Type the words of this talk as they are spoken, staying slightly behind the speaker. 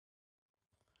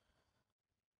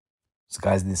So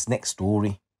guys, in this next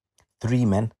story, three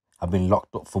men have been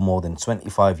locked up for more than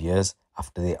 25 years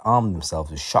after they armed themselves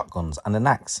with shotguns and an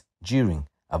axe during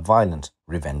a violent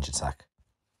revenge attack.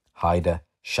 Haider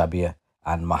Shabir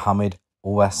and Mohammed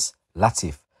Owais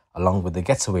Latif, along with the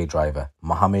getaway driver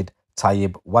Mohammed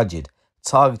Tayyib Wajid,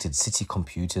 targeted city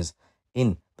computers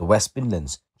in the West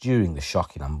Midlands during the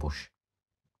shocking ambush.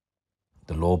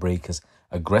 The lawbreakers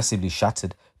aggressively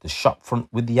shattered the shop front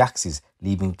with the axes,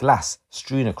 leaving glass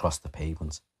strewn across the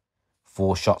pavement.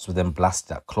 4 shots were then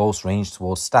blasted at close range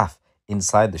towards staff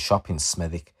inside the shop in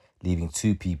Smethwick, leaving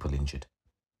 2 people injured.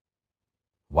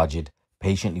 Wajid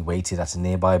patiently waited at a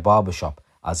nearby barber shop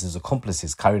as his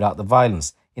accomplices carried out the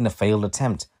violence in a failed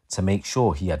attempt to make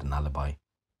sure he had an alibi.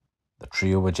 The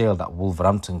trio were jailed at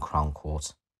Wolverhampton Crown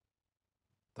Court.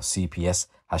 The CPS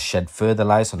has shed further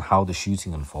light on how the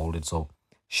shooting unfolded. So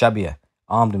Shabir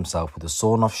armed himself with a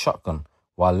sawn-off shotgun,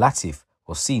 while Latif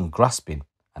was seen grasping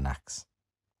an axe.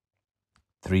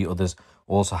 3 others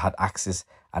also had axes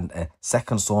and a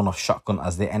second sawn-off shotgun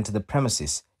as they entered the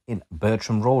premises in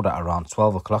Bertram Road at around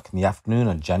 12 o'clock in the afternoon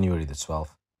on January the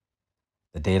 12th.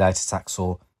 The daylight attack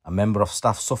saw a member of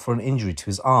staff suffer an injury to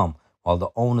his arm, while the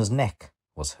owner's neck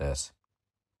was hurt.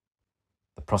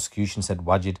 The prosecution said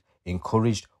Wajid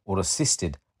encouraged or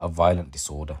assisted a violent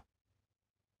disorder.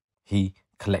 He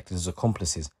collected his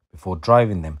accomplices before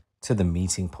driving them to the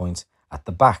meeting point at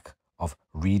the back of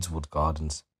Reedswood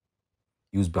Gardens.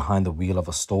 He was behind the wheel of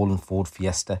a stolen Ford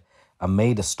Fiesta and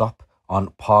made a stop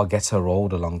on Pargetta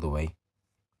Road along the way.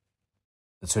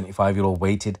 The 25-year-old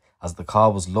waited as the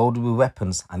car was loaded with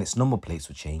weapons and its number plates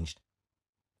were changed.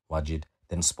 Wajid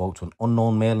then spoke to an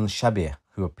unknown male in Shabir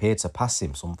who appeared to pass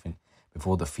him something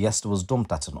before the Fiesta was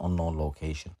dumped at an unknown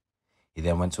location. He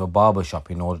then went to a barber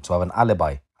shop in order to have an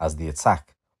alibi as the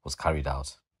attack was carried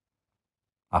out.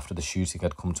 After the shooting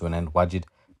had come to an end, Wajid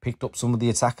picked up some of the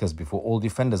attackers before all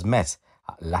defenders met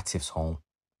at Latif's home.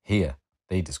 Here,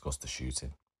 they discussed the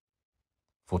shooting.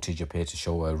 Footage appeared to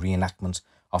show a reenactment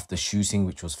of the shooting,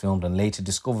 which was filmed and later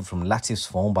discovered from Latif's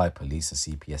phone by police, the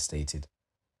CPS stated.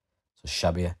 So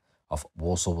Shabir of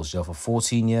Walsall was jailed for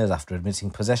 14 years after admitting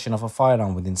possession of a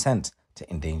firearm with intent to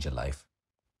endanger life.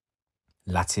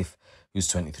 Latif, who's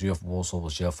 23 of Walsall,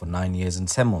 was jailed for 9 years and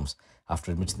 10 months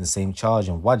after admitting the same charge,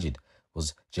 and Wajid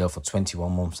was jailed for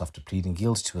 21 months after pleading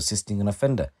guilty to assisting an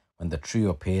offender when the trio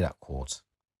appeared at court.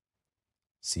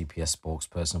 CPS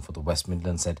spokesperson for the West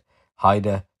Midlands said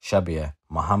Haider Shabir,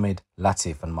 Mohammed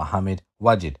Latif and Mohammed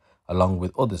Wajid, along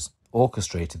with others,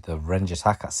 orchestrated the revenge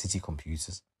attack at City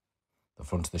Computers. The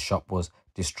front of the shop was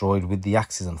destroyed with the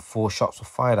axes and 4 shots were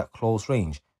fired at close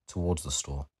range towards the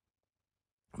store.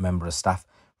 A member of staff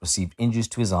received injuries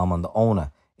to his arm and the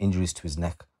owner injuries to his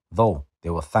neck, though they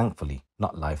were thankfully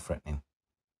not life-threatening.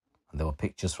 And there were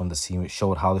pictures from the scene which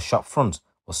showed how the shop front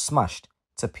was smashed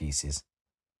to pieces.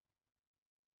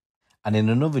 And in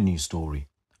another news story,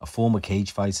 a former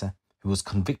cage fighter who was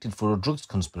convicted for a drugs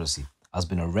conspiracy has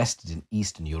been arrested in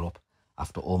Eastern Europe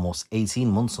after almost 18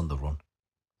 months on the run.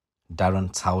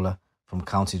 Darren Towler from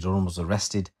County Durham was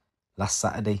arrested last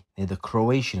Saturday near the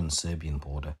Croatian and Serbian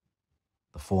border.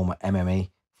 The former MMA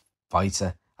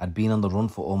fighter had been on the run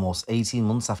for almost 18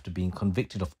 months after being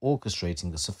convicted of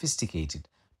orchestrating a sophisticated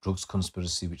drugs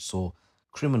conspiracy which saw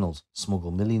criminals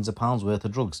smuggle millions of pounds worth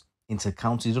of drugs into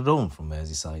County Durham from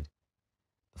Merseyside.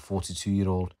 The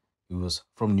 42-year-old, who was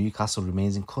from Newcastle,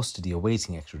 remains in custody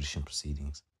awaiting extradition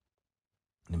proceedings.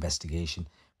 An investigation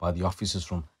by the officers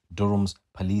from Durham's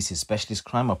Police's Specialist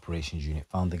Crime Operations Unit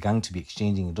found the gang to be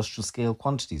exchanging industrial-scale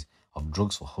quantities of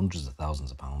drugs for hundreds of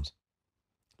thousands of pounds.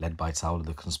 Led by Towler,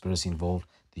 the conspiracy involved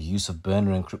the use of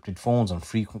burner encrypted phones and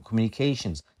frequent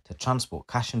communications to transport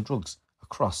cash and drugs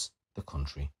across the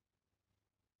country.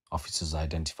 Officers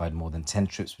identified more than 10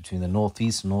 trips between the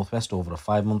northeast and northwest over a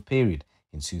 5-month period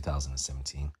in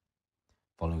 2017.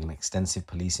 Following an extensive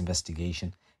police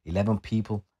investigation, 11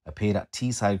 people appeared at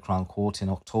Teesside Crown Court in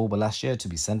October last year to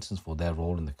be sentenced for their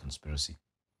role in the conspiracy.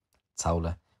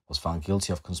 Towler was found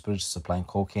guilty of conspiracy supplying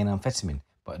cocaine and amphetamine,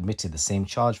 but admitted the same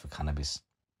charge for cannabis.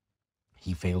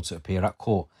 He failed to appear at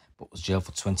court, but was jailed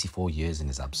for 24 years in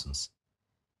his absence.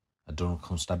 A Durham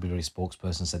Constabulary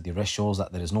spokesperson said the arrest shows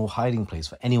that there is no hiding place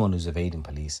for anyone who's evading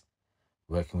police.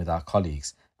 Working with our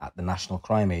colleagues at the National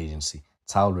Crime Agency,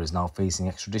 Towler is now facing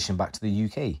extradition back to the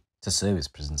UK to serve his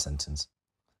prison sentence.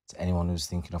 To anyone who's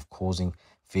thinking of causing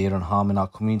fear and harm in our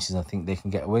communities and think they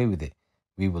can get away with it,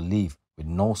 we will leave with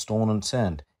no stone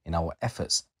unturned in our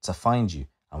efforts to find you,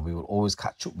 and we will always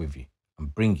catch up with you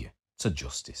and bring you to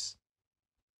justice.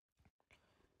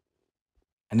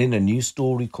 And in a news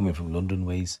story coming from London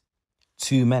Ways,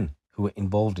 2 men who were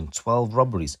involved in 12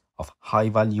 robberies of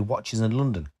high-value watches in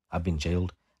London have been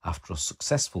jailed after a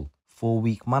successful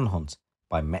 4-week manhunt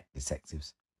by Met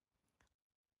detectives.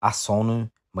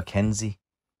 Asonu Mackenzie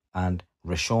and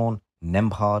Rashawn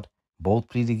Nembhard both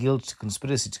pleaded guilty to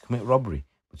conspiracy to commit robbery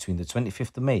between the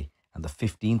 25th of May and the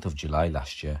 15th of July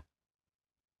last year.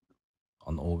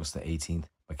 On August the 18th,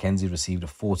 Mackenzie received a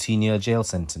 14-year jail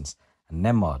sentence and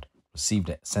Nembhard received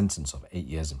a sentence of 8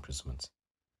 years imprisonment.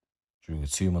 During a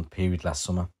 2-month period last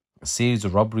summer, a series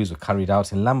of robberies were carried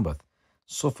out in Lambeth,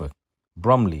 Suffolk,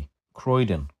 Bromley,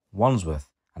 Croydon, Wandsworth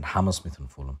and Hammersmith and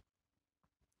Fulham.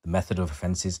 The method of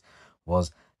offences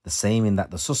was the same in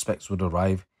that the suspects would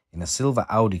arrive in a silver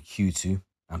Audi Q2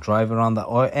 and drive around the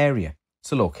area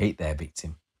to locate their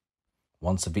victim.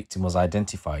 Once a victim was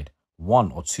identified,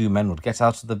 1 or 2 men would get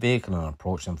out of the vehicle and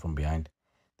approach them from behind.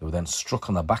 They were then struck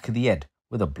on the back of the head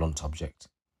with a blunt object.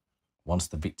 Once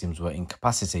the victims were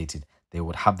incapacitated, they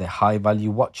would have their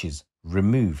high-value watches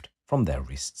removed from their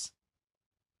wrists.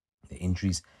 The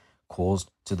injuries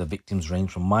caused to the victims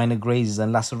range from minor grazes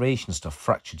and lacerations to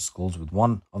fractured skulls, with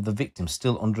one of the victims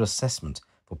still under assessment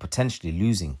for potentially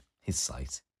losing his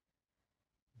sight.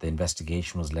 The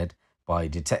investigation was led by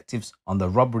detectives on the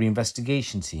robbery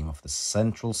investigation team of the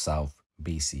Central South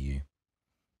BCU.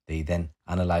 They then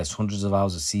analysed hundreds of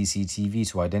hours of CCTV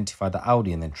to identify the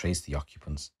Audi and then trace the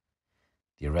occupants.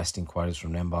 The arrest inquiries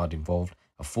from Nembhard involved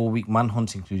a 4-week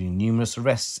manhunt, including numerous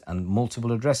arrests and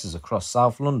multiple addresses across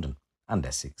South London and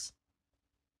Essex.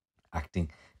 Acting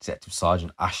Detective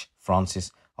Sergeant Ash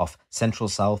Francis of Central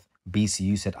South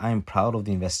BCU said, "I am proud of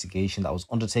the investigation that was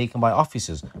undertaken by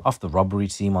officers of the robbery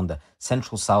team on the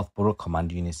Central South Borough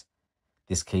Command Unit.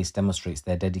 This case demonstrates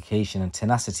their dedication and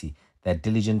tenacity. Their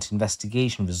diligent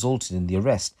investigation resulted in the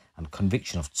arrest and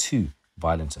conviction of 2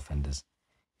 violent offenders."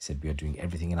 He said, "We are doing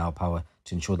everything in our power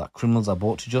to ensure that criminals are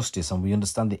brought to justice, and we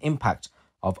understand the impact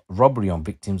of robbery on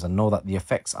victims and know that the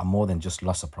effects are more than just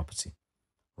loss of property.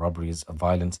 Robbery is a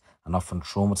violent and often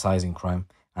traumatizing crime,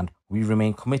 and we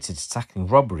remain committed to tackling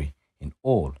robbery in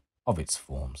all of its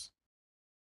forms."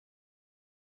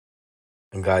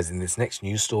 And guys, in this next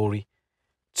news story,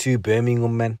 2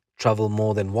 Birmingham men travel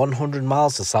more than 100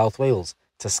 miles to South Wales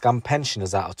to scam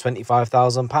pensioners out of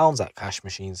 £25,000 at cash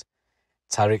machines.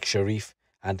 Tariq Sharif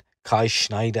and Kai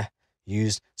Schneider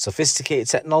used sophisticated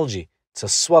technology to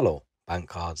swallow bank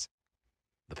cards.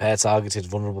 The pair targeted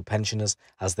vulnerable pensioners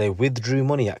as they withdrew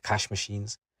money at cash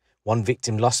machines. One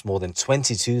victim lost more than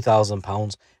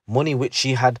 £22,000, money which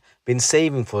she had been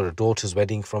saving for her daughter's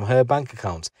wedding, from her bank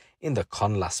account in the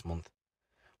con last month.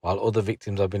 While other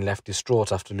victims have been left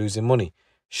distraught after losing money,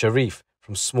 Sharif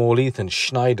from Small Heath and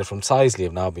Schneider from Tyseley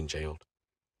have now been jailed.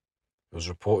 It was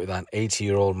reported that an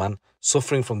 80-year-old man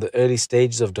suffering from the early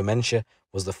stages of dementia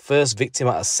was the first victim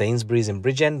at a Sainsbury's in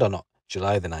Bridgend on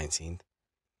July the 19th.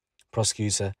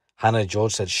 Prosecutor Hannah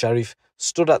George said Sharif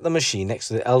stood at the machine next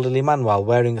to the elderly man while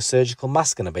wearing a surgical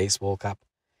mask and a baseball cap.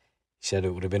 He said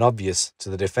it would have been obvious to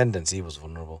the defendants he was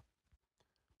vulnerable.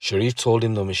 Sharif told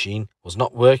him the machine was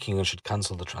not working and should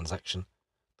cancel the transaction.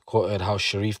 The court heard how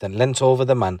Sharif then leant over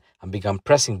the man and began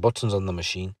pressing buttons on the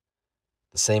machine.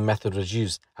 The same method was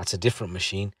used at a different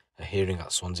machine, a hearing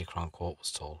at Swansea Crown Court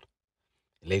was told.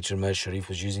 It later emerged Sharif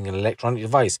was using an electronic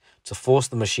device to force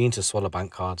the machine to swallow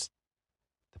bank cards.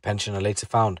 The pensioner later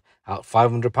found out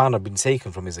 £500 had been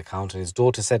taken from his account, and his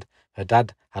daughter said her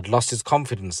dad had lost his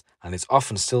confidence and is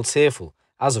often still tearful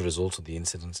as a result of the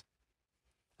incident.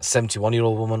 A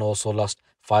 71-year-old woman also lost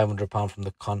 £500 from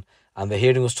the con, and the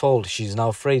hearing was told she is now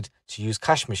afraid to use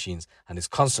cash machines and is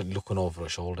constantly looking over her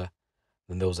shoulder.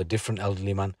 Then there was a different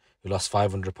elderly man who lost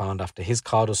 £500 after his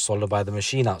card was swallowed by the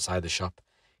machine outside the shop.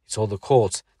 He told the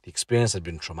court the experience had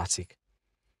been traumatic.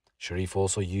 Sharif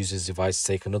also used his device to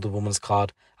take another woman's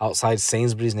card outside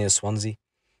Sainsbury's near Swansea.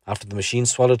 After the machine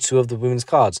swallowed 2 of the women's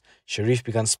cards, Sharif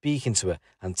began speaking to her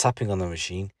and tapping on the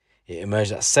machine. It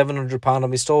emerged that £700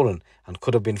 had been stolen and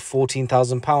could have been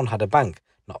 £14,000 had a bank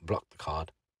not blocked the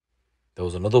card. There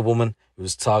was another woman who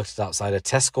was targeted outside a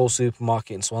Tesco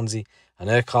supermarket in Swansea, and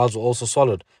her cards were also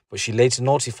swallowed, but she later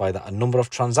notified that a number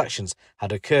of transactions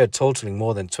had occurred totaling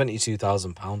more than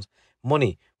 £22,000,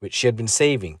 money which she had been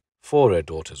saving for her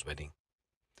daughter's wedding.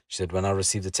 She said, "When I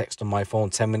received a text on my phone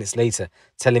 10 minutes later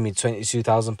telling me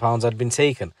 £22,000 had been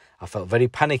taken, I felt very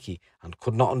panicky and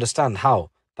could not understand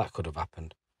how that could have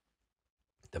happened."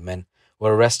 The men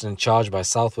were arrested and charged by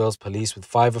South Wales Police with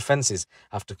 5 offences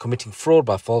after committing fraud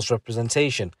by false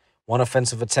representation, 1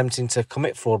 offence of attempting to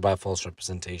commit fraud by false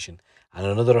representation, and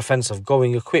another offence of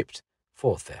going equipped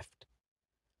for theft.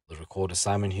 The recorder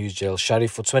Simon Hughes jailed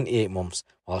Sharif for 28 months,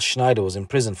 while Schneider was in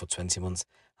prison for 20 months,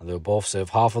 and they will both serve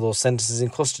half of those sentences in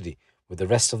custody, with the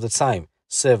rest of the time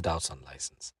served out on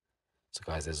licence. So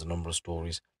guys, there's a number of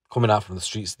stories coming out from the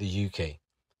streets of the UK.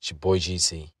 It's your boy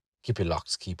GC. Keep it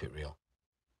locked, keep it real.